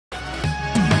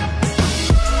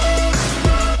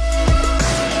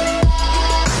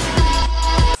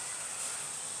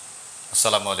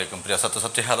আসসালামু আলাইকুম প্রিয়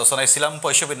ছাত্রছাত্রী, আলোচনায় ছিলাম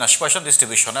পয়সা বিন্যাস পয়সন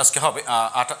ডিস্ট্রিবিউশন। আজকে হবে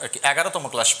 11তম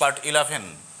ক্লাস পার্ট 11।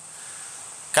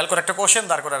 খেয়াল করে একটা কোশ্চেন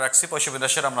দাঁড় করে রাখছি। পয়সা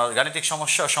বিন্যাসের আমরা গাণিতিক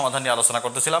সমস্যা ও সমাধান নিয়ে আলোচনা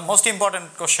করতেছিলাম। মোস্ট ইম্পর্টেন্ট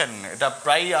কোশ্চেন, এটা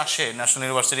প্রায়ই আসে ন্যাশনাল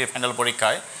ইউনিভার্সিটির ফাইনাল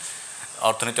পরীক্ষায়,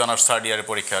 অর্থনীতি অনার্স থার্ড ইয়ারের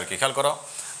পরীক্ষা আর কি। খেয়াল করো,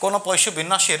 কোনো পয়সা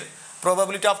বিন্যাসের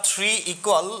probability of 3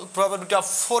 equal probability of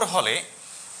 4 হলে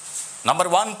নাম্বার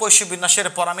 1 পয়সা বিন্যাসের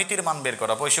পরামিতির মান বের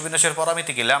করা। পয়সা বিন্যাসের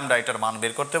পরামিতি কি? ল্যামডা, এটার মান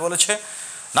বের করতে বলেছে।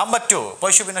 নাম্বার 2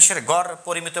 পয়সা বিন্যাসের গড়,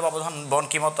 পরিমিত ব্যবধান,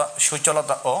 বনকিমতা,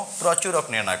 সুচলতা ও প্রচুরক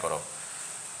নির্ণয় করো।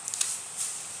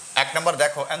 1 নম্বর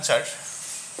দেখো অ্যান্সার।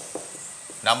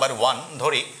 নাম্বার 1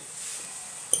 ধরি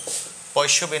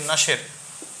পয়সা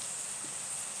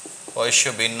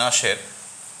বিন্যাসের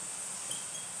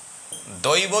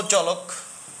দৈব চলক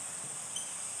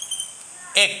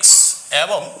x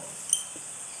এবং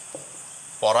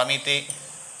পরামিতি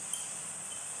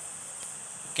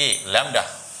কি? ল্যামডা,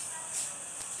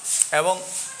 এবং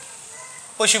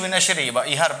পয়সা বিন্যাসের বা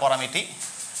ইহার পরামিতি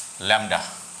ল্যামডা।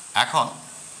 এখন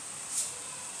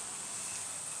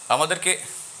আমাদেরকে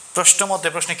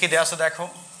প্রশ্নে কি দেয়া আছে দেখো।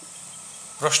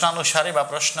 প্রশ্নানুসারে বা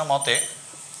প্রশ্ন মতে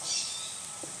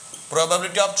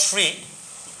probability of 3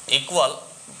 equal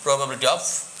probability of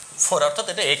 4, অর্থাৎ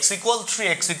এটা x ইকুয়াল 3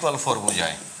 x ইকুয়াল 4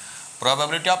 বোঝায়।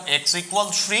 Probability of x equal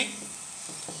 3,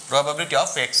 probability of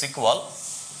x equal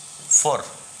 4,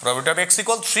 probability of x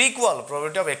equal 3 equal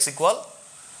probability of x equal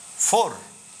 4।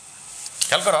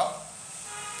 খেয়াল করো,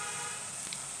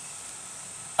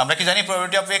 আমরা কি জানি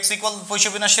probability of x equal পয়সা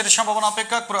বিন্যাসের সম্ভাবনা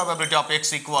অপেক্ষক। probability of x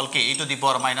equal কি? e to the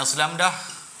power minus lambda,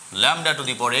 lambda to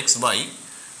the power x by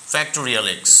factorial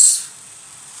x।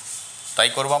 তাই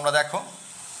করব আমরা। দেখো,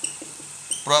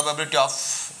 probability of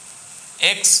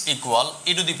x equal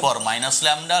e to the power minus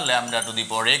lambda, lambda to the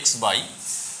power x by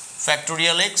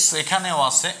factorial x. এখানেও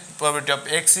আছে probability of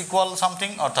x equal something,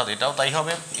 অর্থাৎ এটাও তাই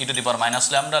হবে ই to the power minus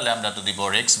lambda, lambda to the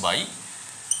power x by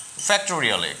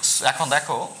factorial x. এখন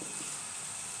দেখো,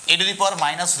 ই to the power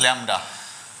minus lambda,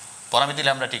 পরামিতি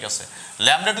lambda, ঠিক আছে।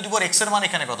 ল্যামডা টু দি পাওয়ার এক্সের মান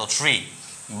এখানে কত? 3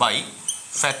 বাই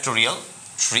ফ্যাক্টোরিয়াল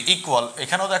 3 ইকুয়াল,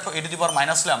 এখানেও দেখো ই to the power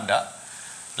minus lambda,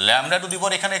 lambda to the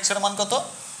পাওয়ার এখানে এক্সের মান কত?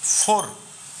 4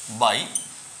 বাই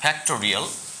ফ্যাক্টোরিয়াল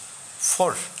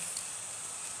 4।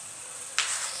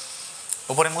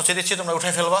 উপরে মুছে দিচ্ছি, তোমরা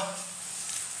উঠে ফেলবা।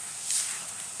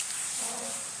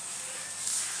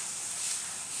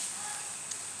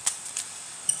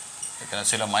 এখানে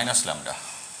ছিল মাইনাস ল্যামডা।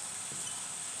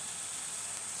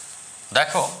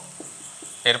 দেখো,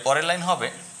 এর পরের লাইন হবে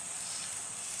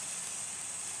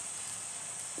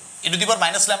ই to the power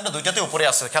minus lambda, দুইটাতে উপরে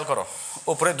আছে। খেয়াল করো,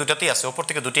 উপরে দুইটাতেই আছে, উপর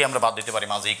থেকে দুটি আমরা বাদ দিতে পারি,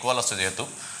 মাঝে ইকুয়াল আছে যেহেতু।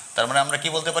 তার মানে আমরা কি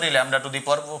বলতে পারি? Lambda to the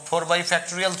power 4 by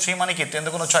factorial 3 মানে কি? 10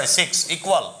 কোনো 6 6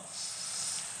 equal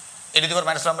E to the power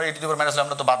minus lambda, E to the power minus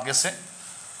lambda তো বাদ গেছে,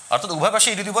 অর্থাৎ উভয় পাশে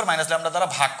ই to the power minus lambda দ্বারা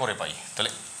ভাগ করে পাই।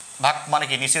 তাহলে ভাগ মানে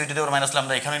কি? নিচে ই to the power minus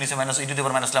lambda, এখানে নিচে minus E to the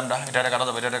power minus lambda, এটা কাটা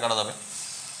যাবে, এটা কাটা যাবে।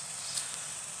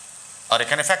 আর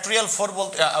এখানে ফ্যাক্টোরিয়াল 4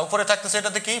 বলতে উপরে থাকতেছে,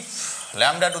 এটাতে কি?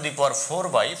 Lambda to the power 4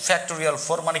 by factorial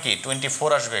 4 মানে কি?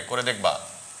 24 আসবে, করে দেখবা।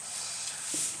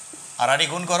 আর আরই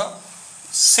গুণ করো,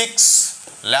 6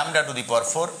 lambda to the power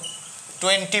 4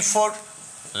 24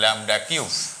 lambda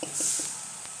cube.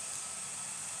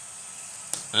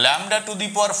 Lambda to the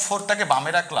পাওয়ার 4টাকে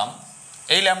বামে রাখলাম,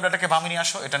 এই ল্যামডাটাকে বামে নিয়ে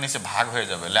আসো, এটা নিচে ভাগ হয়ে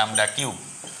যাবে, ল্যামডা কিউব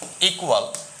ইকুয়াল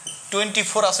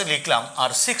 24 আছে লিখলাম,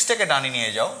 আর 6টাকে ডানে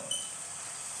নিয়ে যাও,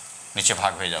 নিচে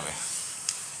ভাগ হয়ে যাবে।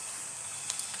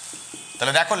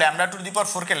 তাহলে দেখো, lambda to the power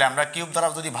 4কে lambda cube দ্বারা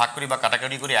যদি ভাগ করি বা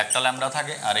কাটাকাটি করি, একটা ল্যামডা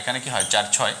থাকে, আর এখানে কি হয়? 4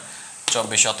 6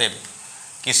 24। অতএব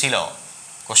কি ছিল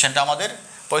কোশ্চেনটা আমাদের?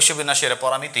 পয়সা বিন্যাসের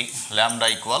পরামিতি ল্যামডা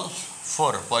ইকুয়াল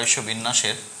 4, পয়সা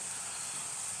বিন্যাসের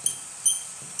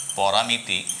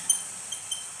পরামিতি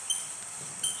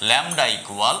ল্যামডা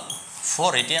ইকুয়াল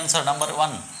 4। এটি অ্যান্সার নাম্বার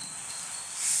 1।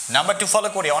 নাম্বার 2 ফলো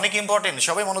করি, অনেক ইম্পর্টেন্ট,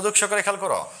 সবাই মনোযোগ সহকারে খেয়াল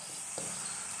করো।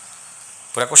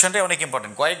 পুরো কোশ্চেনটাই অনেক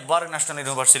ইম্পর্টেন্ট, কয়েকবার ন্যাশনাল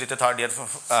ইউনিভার্সিটিতে থার্ড ইয়ার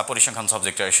পরিসংখ্যান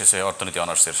সাবজেক্টে এসেছে অর্থনীতি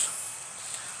অনার্সের।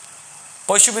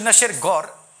 পয়সা বিন্যাসের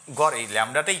গড়, এই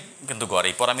ল্যামডাটাই কিন্তু গড়,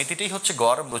 এই পরামিতিটাই হচ্ছে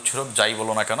গড়, প্রচুরক যাই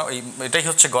বলো না কেন, এটাই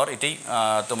হচ্ছে গড়, এটাই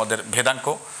তোমাদের ভেদাঙ্ক,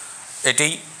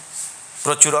 এটাই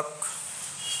প্রচুরক।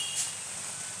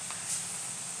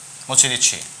 মুছে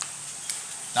দিচ্ছি।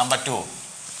 নাম্বার 2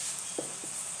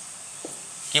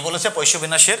 কি বলেছে? পয়সা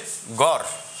বিন্যাসের গড়,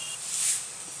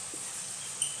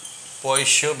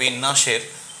 পয়সা বিন্যাসের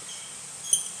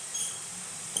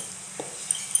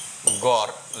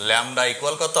গড় ল্যামডা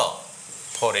ইকুয়াল কত?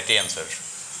 4, এটি অ্যান্সার।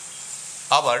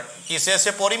 আবার কিসে আছে?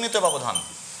 পরিমিত ব্যবধান,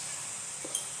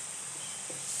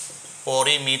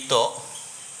 পরিমিত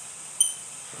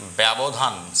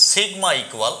ব্যবধান সিগমা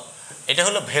ইকুয়াল এটা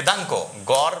হলো ভেদাঙ্ক,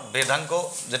 গড় ভেদাঙ্ক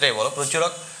যেটাই বলো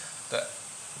প্রচুরক। তো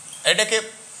এটাকে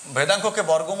ভেদাঙ্ককে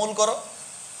বর্গমূল করো।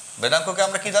 ভেদাঙ্ককে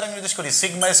আমরা কি দ্বারা নির্দেশ করি?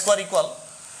 Sigma square equal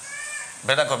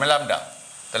ভেদাঙ্ক lambda.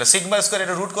 তাহলে সিগমা স্কোয়ার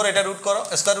এটা রুট করো, এটা রুট করো,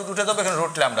 স্কোয়ার রুট উঠে যাবে, এখানে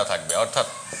রুট ল্যামডা থাকবে, অর্থাৎ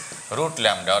রুট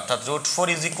ল্যামডা অর্থাৎ রুট 4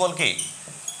 ইজ ইকুয়াল কি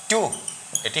 2।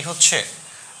 এটি হচ্ছে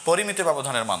পরিমিত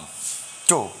ব্যবধানের মান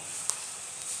 2।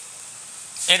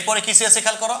 এরপরে কি চেয়েছে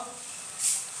খেয়াল করো,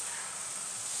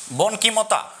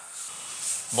 বনকিমতা,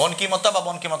 বনকিমতা বা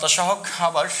বনকিমতা সহগ।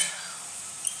 আবার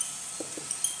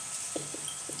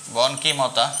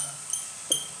বনকিমতা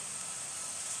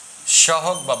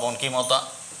সহগ বা বনকিমতা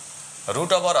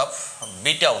root over of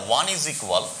beta 1 is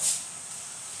equal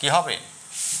কি হবে,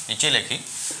 নিচে লিখি,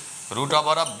 root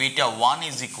over of beta 1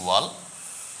 is equal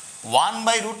 1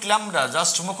 by root lambda.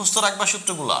 Just মুখস্থ রাখবা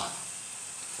সূত্রগুলা।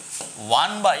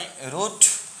 1 বাই রুট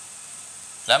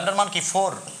ল্যামডার মান কি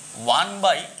 4, 1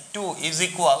 বাই 2 ইজ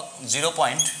ইকুয়াল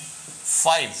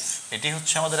 0.5। এটি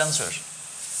হচ্ছে আমাদের অ্যান্সার।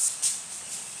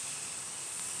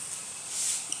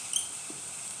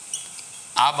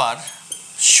 আবার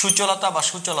সুচলতা বা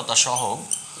সুচলতা সহগ,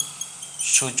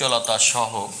 সুচলতা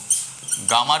সহগ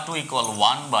gamma 2 equal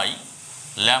 1 by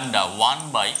lambda 1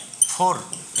 by 4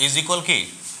 is equal কি,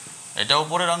 এটা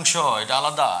উপরের অংশ, এটা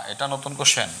আলাদা, এটা নতুন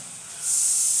কোশ্চেন,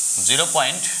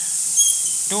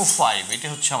 0.25। এটি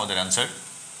হচ্ছে আমাদের অ্যান্সার।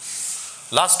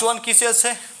 লাস্ট ওয়ান কি চেয়েছে,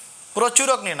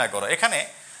 প্রচুরক নির্ণয় করো। এখানে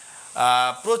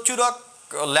প্রচুরক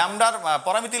ল্যামডার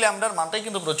পরামিতি ল্যামডার মানটাই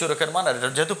কিন্তু প্রচুরকের মান, আর এটা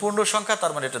যেহেতু পূর্ণ সংখ্যা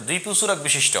তার মানে এটা দ্বিপ্রচুরক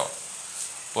বিশিষ্ট।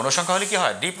 পূর্ণ সংখ্যা হলে কি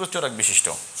হয়, দ্বিপ্রচুরক বিশিষ্ট।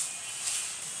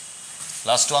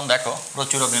 লাস্ট ওয়ান দেখো,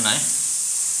 প্রচুরক নির্ণয়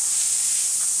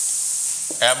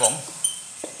এবং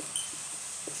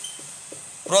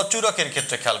প্রচুরকের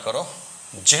ক্ষেত্রে খেয়াল করো,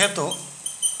 যেহেতু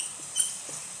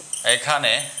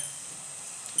এখানে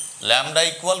ল্যামডা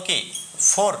ইকুয়াল কি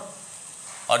 4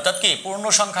 অর্থাৎ কি পূর্ণ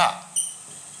সংখ্যা,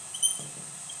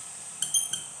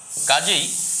 কাজেই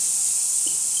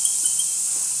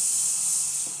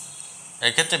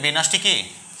এক্ষেত্রে বিন্যাসটি কি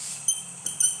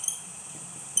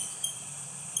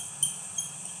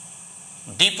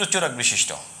দ্বিপ্রচুরক বিশিষ্ট,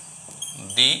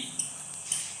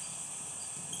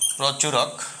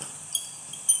 দ্বিপ্রচুরক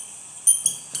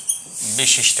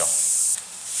বিশিষ্ট।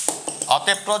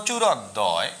 অতএব প্রচুরক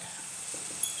দ্বয়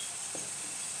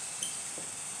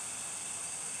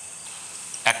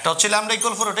একটা হচ্ছে ল্যামডা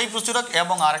ইকুয়াল 4, ওটাই প্রচুরক,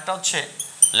 এবং আরেকটা হচ্ছে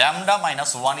lambda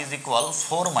minus 1 is equal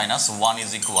 4 minus 1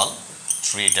 is equal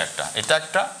 3। এটা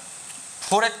একটা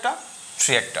 4 একটা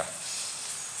 3 একটা।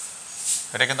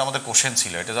 এটা কিন্তু আমাদের কোশ্চেন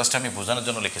ছিল, এটা জাস্ট আমি বোঝানোর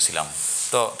জন্য লিখেছিলাম।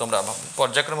 তো তোমরা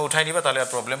পর্যায়ক্রমে উঠাই নিবে, তাহলে আর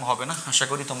প্রবলেম হবে না। আশা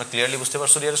করি তোমরা ক্লিয়ারলি বুঝতে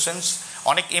পারছো ডিয়ার স্টুডেন্টস।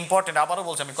 অনেক ইম্পর্টেন্ট, আবারও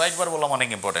বলছি, আমি কয়েকবার বললাম অনেক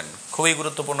ইম্পর্টেন্ট, খুবই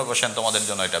গুরুত্বপূর্ণ কোশ্চেন তোমাদের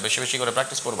জন্য। এটা বেশি বেশি করে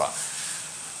প্র্যাকটিস করবা।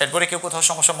 এরপরে কেউ কোথাও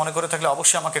সমস্যা মনে করে থাকলে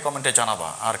অবশ্যই আমাকে কমেন্টে জানাবা।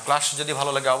 আর ক্লাস যদি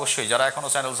ভালো লাগে অবশ্যই, যারা এখনও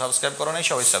চ্যানেল সাবস্ক্রাইব করো নাই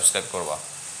সবাই সাবস্ক্রাইব করবা।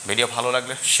 ভিডিও ভালো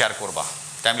লাগলে শেয়ার করবা,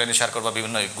 টাইমলাইনে শেয়ার করবা,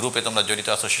 বিভিন্ন গ্রুপে তোমরা জড়িত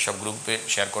আছো সেসব গ্রুপে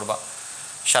শেয়ার করবা।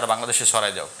 সারা বাংলাদেশে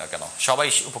ছড়াই যাও না কেন, সবাই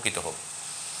উপকৃত হোক।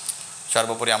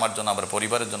 সর্বোপরি আমার জন্য, আমার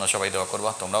পরিবারের জন্য সবাই দোয়া করবা।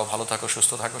 তোমরাও ভালো থাকো,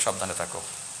 সুস্থ থাকো, সাবধানে থাকো।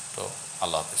 তো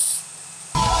আল্লাহ হাফিজ।